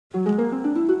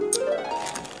I'm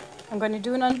going to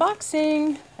do an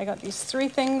unboxing. I got these 3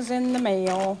 things in the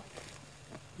mail.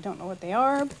 I don't know what they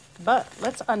are, but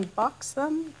let's unbox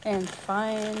them and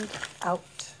find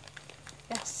out.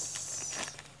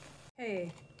 Yes.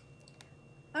 Hey.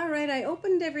 All right, I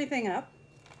opened everything up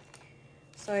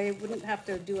so I wouldn't have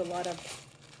to do a lot of,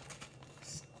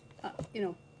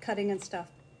 cutting and stuff.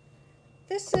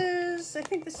 I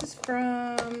think this is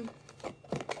from,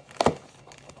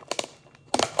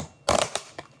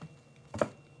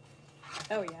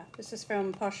 oh yeah, this is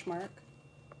from Poshmark.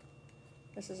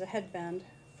 This is a headband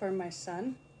for my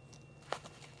son.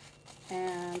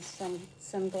 And some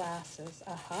sunglasses.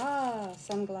 Aha,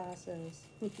 sunglasses.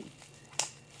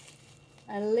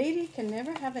 A lady can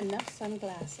never have enough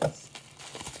sunglasses.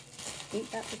 Ain't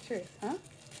that the truth, huh?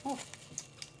 Oh,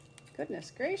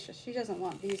 goodness gracious, she doesn't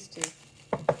want these to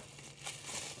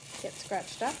get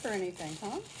scratched up or anything,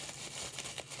 huh?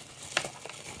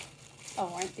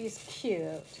 Oh, aren't these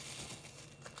cute?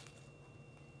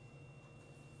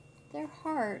 They're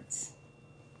hearts.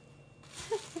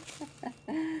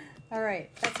 All right,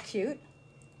 that's cute.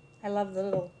 I love the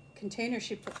little container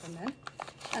she put them in.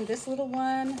 And this little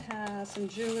one has some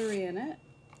jewelry in it.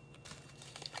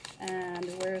 And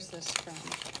where's this from?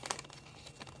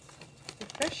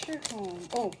 Refresh your home.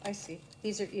 Oh, I see.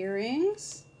 These are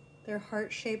earrings. They're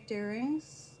heart-shaped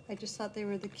earrings. I just thought they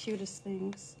were the cutest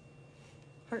things.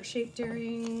 Heart-shaped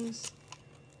earrings.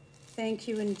 Thank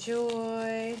you,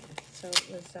 enjoy. So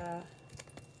it was a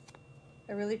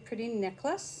really pretty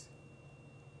necklace.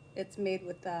 It's made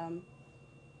with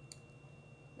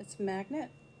it's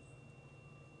magnet,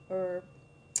 or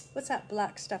what's that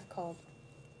black stuff called?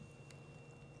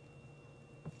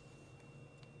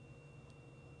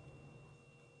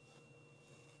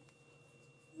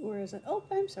 Where is it? Oh,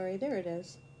 I'm sorry, there it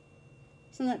is.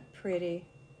 Isn't that pretty?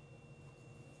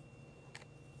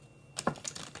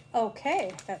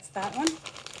 Okay, that's that one.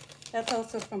 That's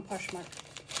also from Poshmark.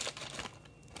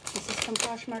 This is from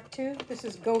Poshmark too. This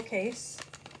is GoCase.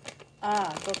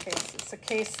 Ah, GoCase. It's a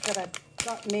case that I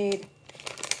got made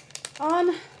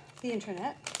on the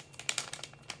internet.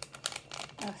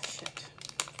 Oh, shit.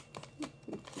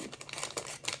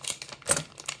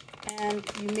 And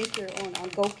you make your own on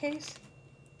GoCase.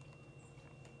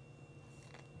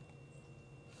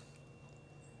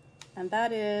 And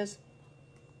that is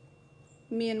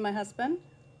me and my husband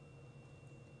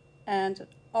and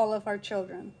all of our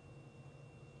children.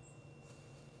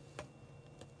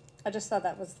 I just thought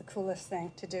that was the coolest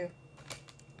thing to do.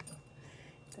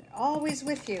 They're always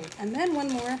with you. And then one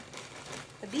more,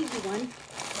 the beady one.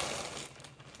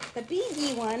 The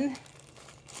beady one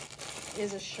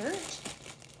is a shirt.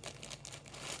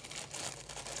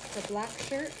 The black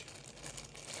shirt.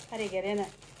 How do you get in it?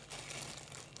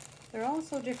 They're all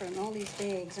so different, all these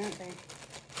bags, aren't they?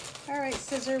 All right,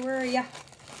 scissor, where are ya?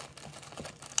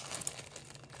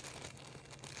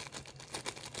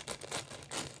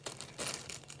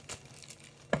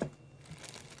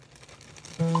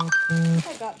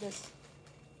 I got this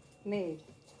made.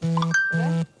 Did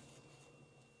I?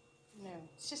 No,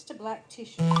 it's just a black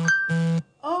t-shirt.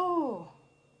 Oh!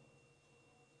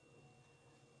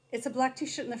 It's a black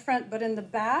t-shirt in the front, but in the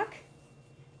back,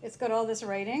 it's got all this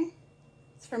writing.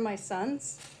 It's for my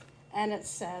sons, and it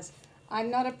says, "I'm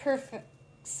not a perfect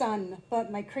son,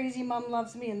 but my crazy mom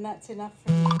loves me, and that's enough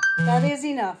for me. That is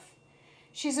enough.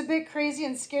 She's a bit crazy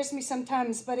and scares me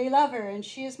sometimes, but I love her, and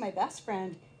she is my best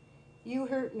friend. You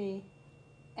hurt me,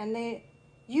 and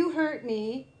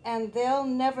they'll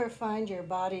never find your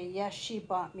body. Yes, she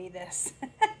bought me this."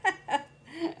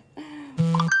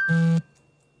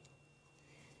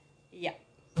 Yeah.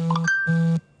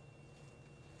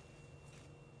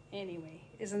 Anyway,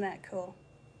 isn't that cool?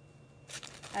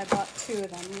 I bought 2 of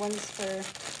them. One's for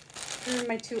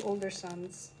my 2 older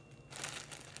sons.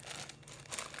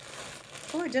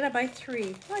 Oh, did I buy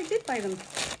 3? Oh, I did buy them.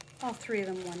 All 3 of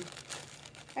them one.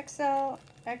 XL,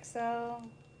 XL.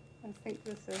 I think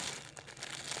this is.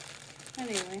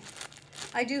 Anyway,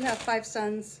 I do have 5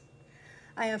 sons.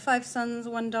 I have 5 sons,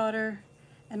 1 daughter,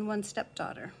 and 1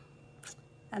 stepdaughter.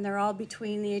 And they're all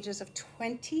between the ages of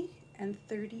 20 and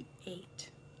 38.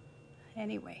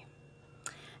 Anyway,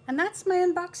 and that's my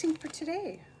unboxing for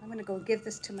today. I'm going to go give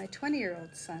this to my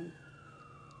 20-year-old son.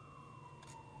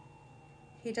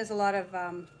 He does a lot of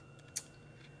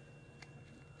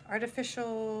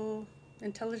artificial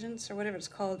intelligence, or whatever it's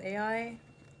called, AI,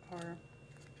 or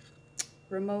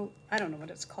remote, I don't know what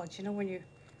it's called. You know, when you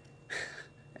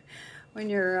when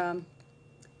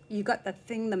you got the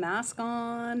thing, the mask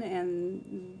on,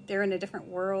 and they're in a different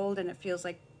world, and it feels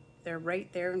like they're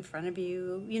right there in front of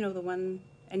you. You know, the one,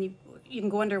 and you can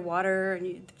go underwater, and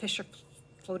the fish are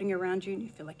floating around you and you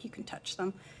feel like you can touch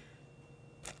them.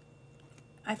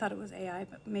 I thought it was AI,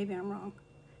 but maybe I'm wrong.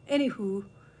 Anywho,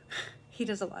 he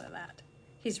does a lot of that.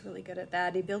 He's really good at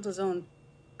that. He builds his own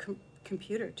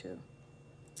computer too.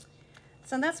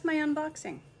 So that's my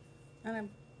unboxing. And I'm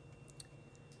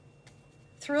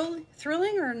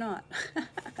thrilling or not?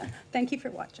 Thank you for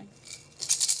watching.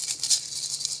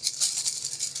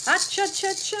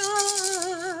 Ah-cha-cha-cha,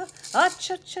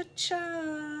 ah-cha-cha-cha.